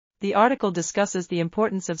The article discusses the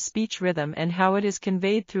importance of speech rhythm and how it is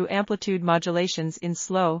conveyed through amplitude modulations in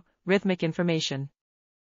slow, rhythmic information.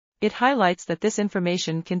 It highlights that this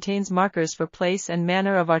information contains markers for place and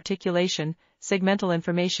manner of articulation, segmental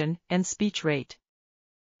information, and speech rate.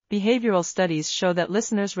 Behavioral studies show that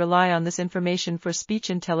listeners rely on this information for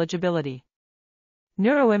speech intelligibility.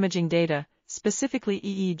 Neuroimaging data, specifically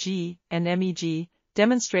EEG and MEG,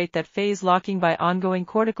 demonstrate that phase locking by ongoing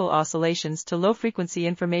cortical oscillations to low-frequency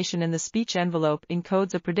information in the speech envelope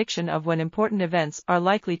encodes a prediction of when important events are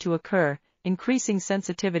likely to occur, increasing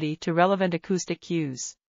sensitivity to relevant acoustic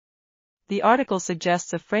cues. The article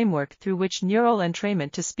suggests a framework through which neural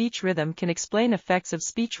entrainment to speech rhythm can explain effects of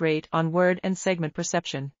speech rate on word and segment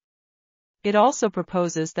perception. It also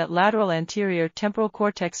proposes that lateral anterior temporal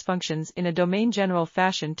cortex functions in a domain-general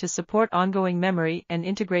fashion to support ongoing memory and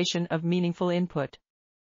integration of meaningful input.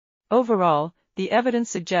 Overall, the evidence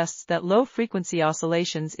suggests that low-frequency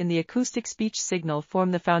oscillations in the acoustic speech signal form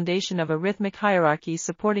the foundation of a rhythmic hierarchy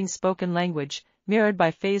supporting spoken language, mirrored by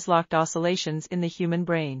phase-locked oscillations in the human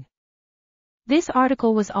brain. This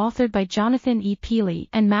article was authored by Jonathan E. Peelle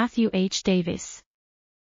and Matthew H. Davis.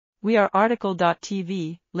 We are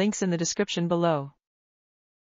RTCLTV, links in the description below.